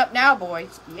cracking up now,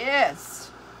 boys.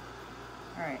 Yes.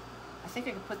 Alright. I think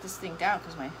I can put this thing down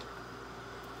because my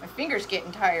finger's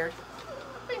getting tired.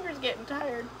 My finger's getting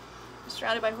tired. I'm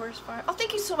surrounded by horse farm. Oh,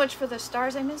 thank you so much for the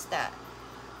stars. I missed that.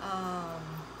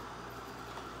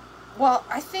 Well,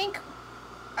 I think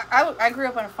I grew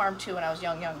up on a farm too when I was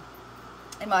young.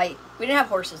 And we didn't have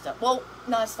horses though. Well,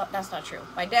 no, that's not true.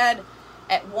 My dad,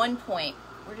 at one point,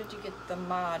 where did you get the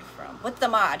mod from? What's the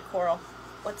mod, Coral?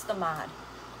 What's the mod?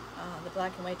 The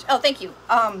black and white. Oh, thank you,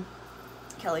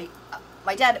 Kelly.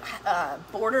 My dad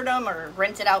bordered them or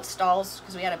rented out stalls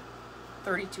because we had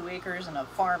 32 acres and a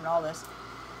farm and all this,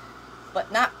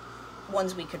 but not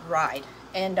ones we could ride.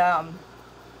 And I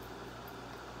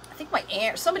think my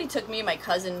aunt, somebody took me and my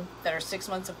cousin that are 6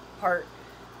 months apart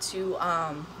to,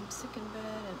 I'm sick in bed,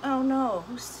 and oh no,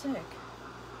 who's sick?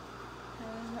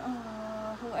 And,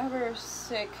 whoever's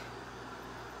sick,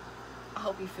 I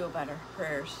hope you feel better.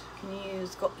 Prayers. Can you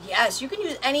use gold? Yes, you can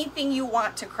use anything you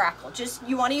want to crackle. Just,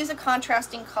 you want to use a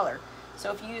contrasting color.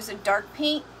 So if you use a dark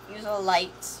paint, use a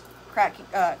light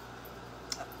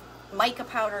mica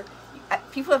powder.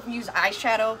 People have used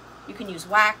eyeshadow. You can use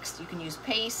wax. You can use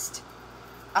paste.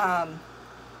 Yeah.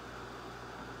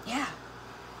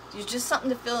 There's just something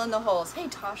to fill in the holes. Hey,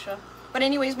 Tasha. But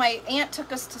anyways, my aunt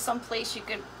took us to some place you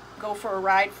could go for a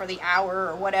ride for the hour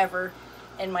or whatever.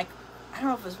 And I don't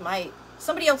know if it was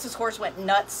somebody else's horse went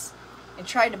nuts and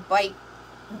tried to bite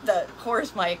the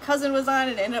horse my cousin was on,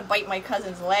 and ended up biting my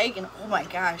cousin's leg. And oh my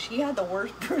gosh, he had the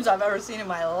worst bruise I've ever seen in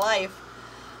my life.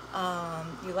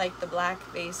 You like the black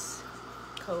base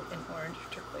coat and orange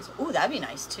turquoise. Ooh, that'd be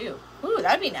nice too. Ooh,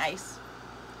 that'd be nice.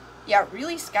 Yeah,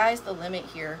 really sky's the limit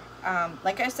here.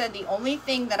 Like I said, the only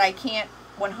thing that I can't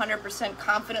 100%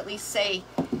 confidently say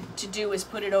to do is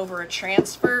put it over a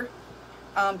transfer,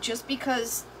 just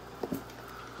because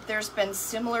there's been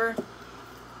similar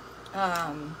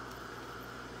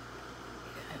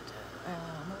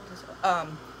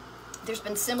there's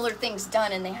been similar things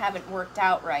done and they haven't worked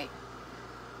out right.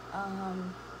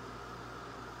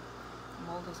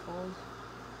 Mold is old.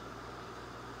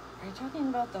 Are you talking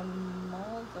about the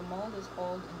mold? The mold is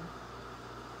old.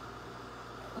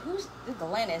 And who's the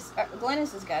Glennis?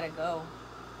 Glennis has got to go.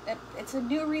 It's a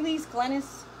new release,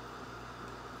 Glennis.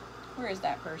 Where is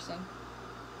that person?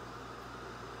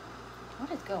 What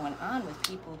is going on with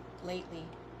people lately?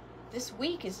 This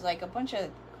week is like a bunch of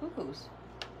cuckoos.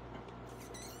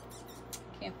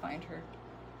 Can't find her.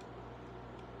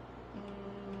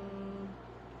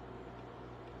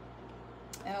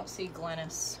 I don't see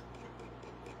Glennis.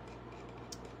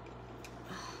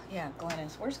 Yeah,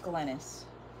 Glennis. Where's Glennis?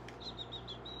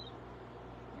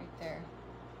 Right there.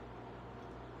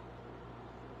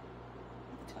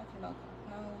 What are you talking about?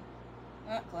 No.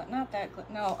 Not that.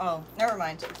 No. Oh, never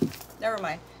mind. Never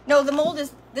mind. No, the mold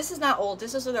is, this is not old.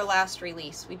 This is their last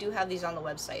release. We do have these on the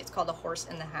website. It's called The Horse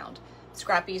and the Hound.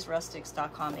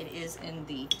 Scrappy's.rustics.com. It is in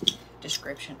the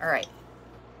description. All right.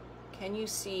 Can you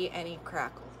see any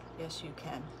crackle? Yes, you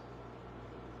can.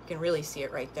 You can really see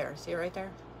it right there. See it right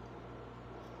there?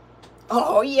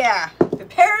 Oh, yeah.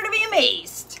 Prepare to be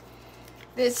amazed.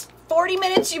 This 40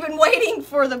 minutes you've been waiting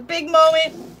for, the big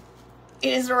moment,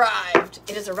 it has arrived.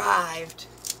 It has arrived.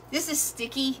 This is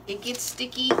sticky. It gets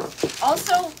sticky.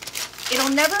 Also, it'll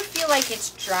never feel like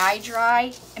it's dry.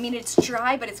 I mean, it's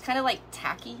dry, but it's kind of like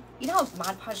tacky. You know how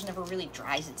Mod Podge never really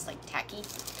dries? It's like tacky.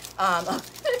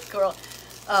 Girl.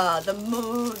 The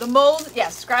mold, yeah,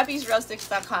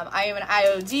 Scrappy'srustics.com. I am an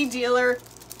IOD dealer.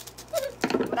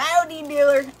 I'm an IOD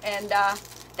dealer. And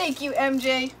thank you,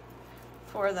 MJ,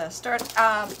 for the start.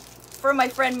 For my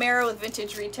friend Mara with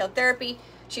Vintage Retail Therapy,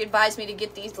 she advised me to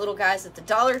get these little guys at the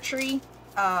Dollar Tree.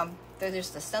 They're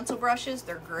just the stencil brushes.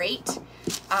 They're great.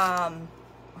 Where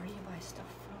do you buy stuff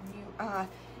from you?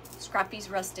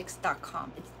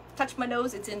 Scrappy'srustics.com. Touch my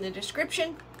nose. It's in the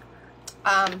description.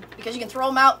 Because you can throw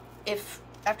them out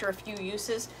after a few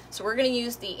uses. So we're going to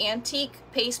use the Antique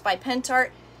Paste by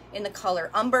Pentart in the color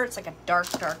Umber. It's like a dark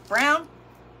brown.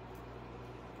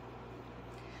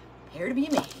 Prepare to be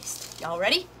amazed. Y'all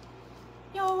ready?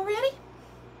 Y'all ready?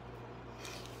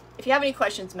 if you have any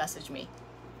questions, message me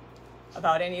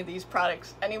about any of these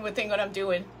products, anything what I'm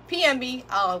doing. PM me,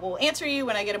 I will answer you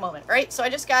when I get a moment. All right, so I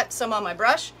just got some on my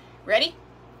brush. Ready?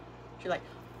 She's like,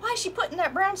 why is she putting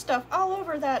that brown stuff all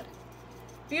over that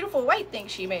beautiful white thing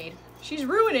she made? She's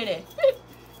ruining it.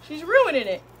 She's ruining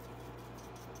it.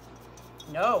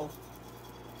 No.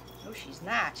 No, she's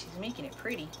not. She's making it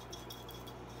pretty.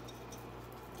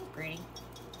 Pretty.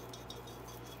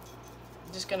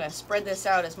 I'm just gonna spread this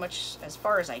out as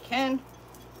far as I can.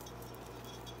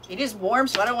 It is warm,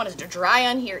 so I don't want it to dry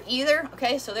on here either.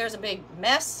 Okay, so there's a big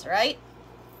mess, right?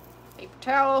 Paper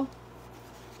towel.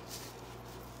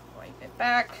 Wipe it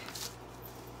back.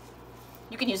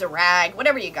 You can use a rag,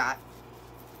 whatever you got.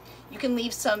 You can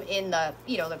leave some in the,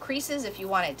 the creases if you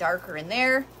want it darker in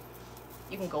there.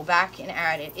 You can go back and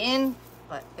add it in,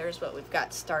 but there's what we've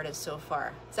got started so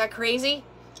far. Is that crazy?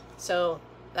 So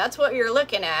that's what you're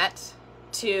looking at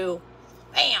to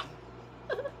bam,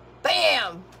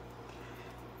 bam.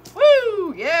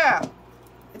 Woo, yeah.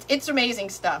 It's amazing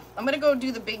stuff. I'm going to go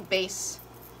do the big base.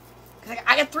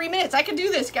 I got 3 minutes. I can do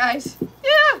this, guys.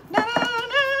 Yeah. No.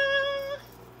 I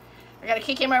got to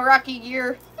kick in my Rocky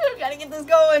gear. I got to get this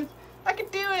going. I can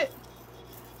do it.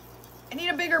 I need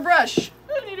a bigger brush.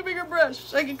 I need a bigger brush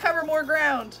so I can cover more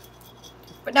ground.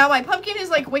 But now my pumpkin is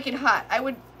like wicked hot.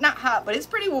 Not hot, but it's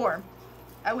pretty warm.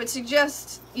 I would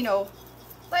suggest,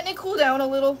 letting it cool down a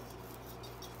little.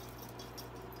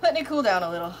 Letting it cool down a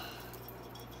little.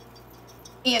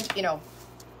 And,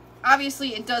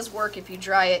 obviously it does work if you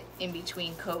dry it in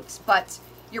between coats, but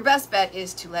your best bet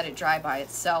is to let it dry by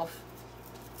itself.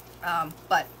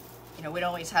 But, we don't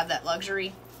always have that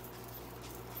luxury.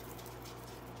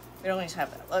 We don't always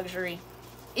have that luxury.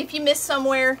 If you miss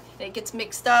somewhere and it gets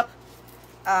mixed up,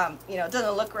 it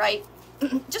doesn't look right,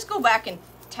 just go back and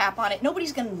tap on it.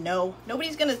 Nobody's gonna know.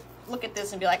 Nobody's gonna look at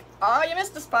this and be like, oh, you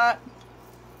missed a spot.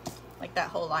 Like that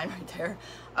whole line right there.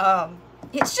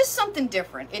 It's just something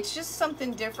different. It's just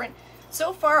something different.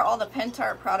 So far, all the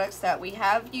Pentart products that we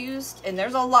have used, and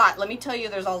there's a lot, let me tell you,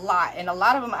 there's a lot. And a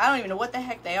lot of them, I don't even know what the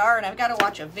heck they are, and I've got to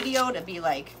watch a video to be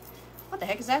like, what the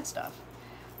heck is that stuff?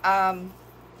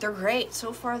 They're great.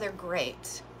 So far, they're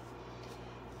great.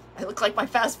 I look like my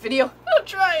fast video. I'm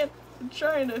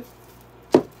trying to.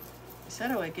 I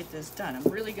said I would get this done. I'm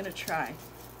really going to try.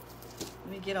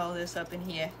 Let me get all this up in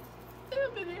here.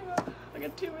 I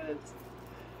got 2 minutes.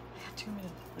 I got 2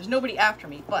 minutes. There's nobody after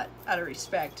me, but out of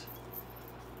respect,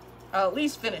 I'll at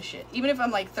least finish it. Even if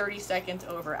I'm like 30 seconds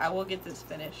over, I will get this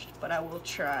finished, but I will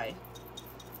try.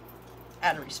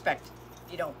 Out of respect,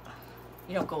 you don't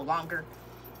go longer.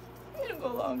 You don't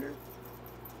go longer.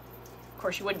 Of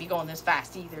course, you wouldn't be going this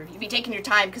fast either. You'd be taking your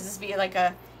time because this would be like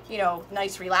a,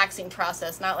 nice relaxing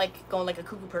process, not like going like a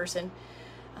cuckoo person.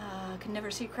 Can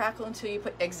never see Crackle until you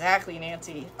put, exactly,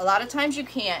 Nancy. A lot of times you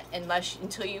can't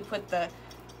until you put the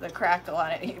crackle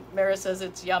on it. Mara says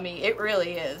it's yummy. It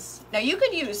really is. Now you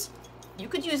could use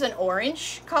an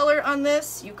orange color on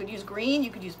this. You could use green. You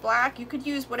could use black. You could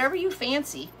use whatever you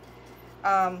fancy.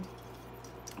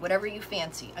 Whatever you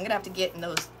fancy. I'm gonna have to get in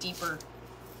those deeper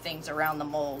things around the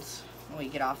molds when we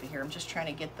get off of here. I'm just trying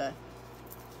to get the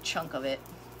chunk of it.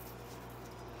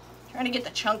 Trying to get the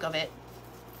chunk of it.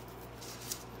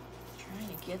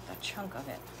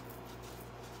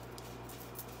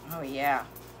 Oh yeah.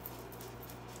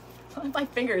 My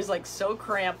finger is like so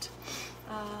cramped.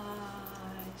 I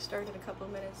started a couple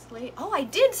minutes late. Oh, I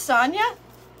did, Sonia.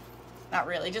 Not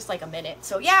really, just like a minute.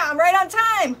 So yeah, I'm right on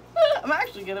time. I'm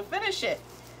actually gonna finish it.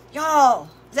 Y'all,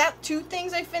 is that 2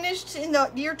 things I finished in the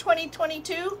year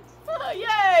 2022? Oh,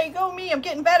 yay, go me, I'm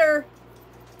getting better.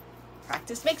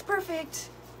 Practice makes perfect.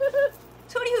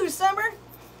 Tootie hoo, Summer.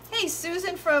 Hey,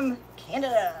 Susan from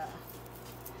Canada.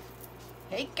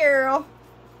 Hey, girl.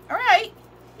 All right,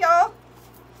 y'all.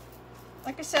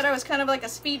 Like I said, I was kind of like a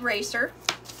speed racer.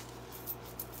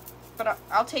 But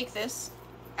I'll take this.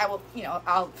 I will,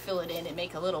 I'll fill it in and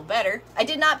make it a little better. I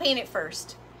did not paint it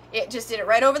first. It just did it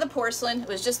right over the porcelain. It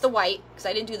was just the white because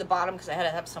I didn't do the bottom because I had to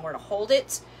have somewhere to hold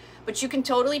it. But you can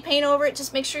totally paint over it.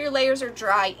 Just make sure your layers are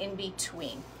dry in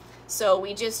between. So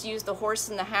we just used the Horse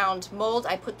and the Hound mold.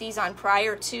 I put these on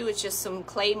prior too. It's just some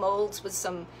clay molds with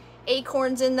some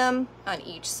acorns in them on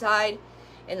each side.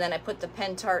 And then I put the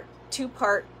Pentart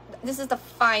 2-part. This is the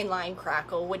fine line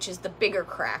Crackle, which is the bigger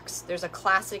cracks. There's a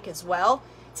classic as well.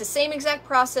 It's the same exact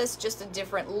process, just a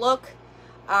different look.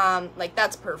 Like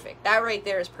that's perfect. That right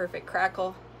there is perfect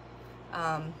Crackle.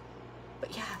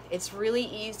 But yeah, it's really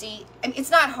easy. And it's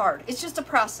not hard. It's just a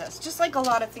process. Just like a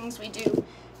lot of things we do.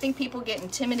 I think people get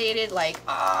intimidated like,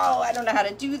 oh, I don't know how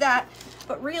to do that.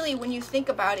 But really, when you think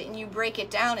about it and you break it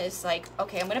down, it's like,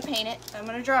 okay, I'm going to paint it. I'm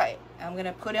going to dry it. I'm going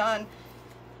to put on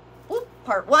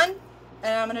part 1,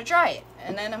 and I'm gonna dry it,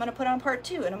 and then I'm gonna put on part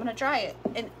 2, and I'm gonna dry it,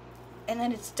 and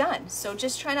then it's done. So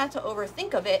just try not to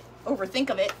overthink it,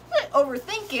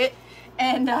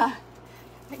 and I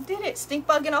did it. Stink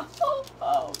bug and all.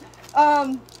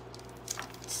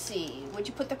 Let's see. Would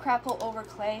you put the crackle over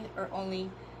clay or only?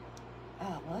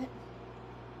 What?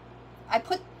 I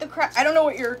put the I don't know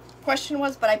what your question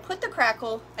was, but I put the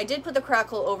crackle. I did put the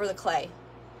crackle over the clay.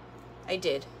 I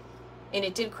did, and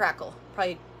it did crackle.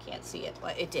 Probably can't see it,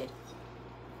 but it did.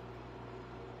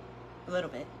 A little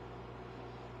bit.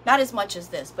 Not as much as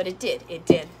this, but it did. It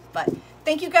did. But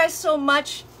thank you guys so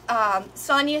much.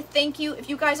 Sonia, thank you. If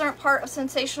you guys aren't part of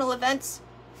Sensational Events,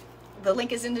 the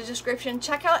link is in the description.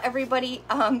 Check out everybody.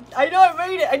 I know I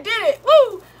made it. I did it.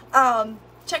 Woo!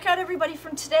 Check out everybody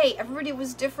from today. Everybody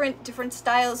was different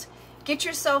styles. Get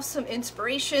yourself some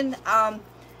inspiration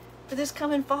for this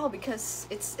coming fall, because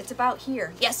it's about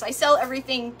here. Yes, I sell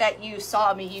everything that you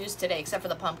saw me use today, except for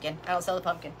the pumpkin. I don't sell the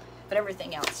pumpkin, but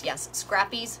everything else. Yes,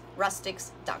 Scrappy's,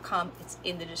 Rustics.com. It's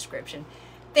in the description.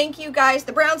 Thank you guys.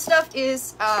 The brown stuff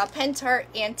is Pentart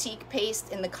Antique Paste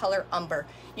in the color Umber.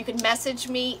 You can message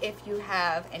me if you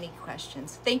have any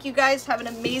questions. Thank you guys. Have an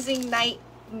amazing night.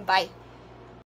 Bye.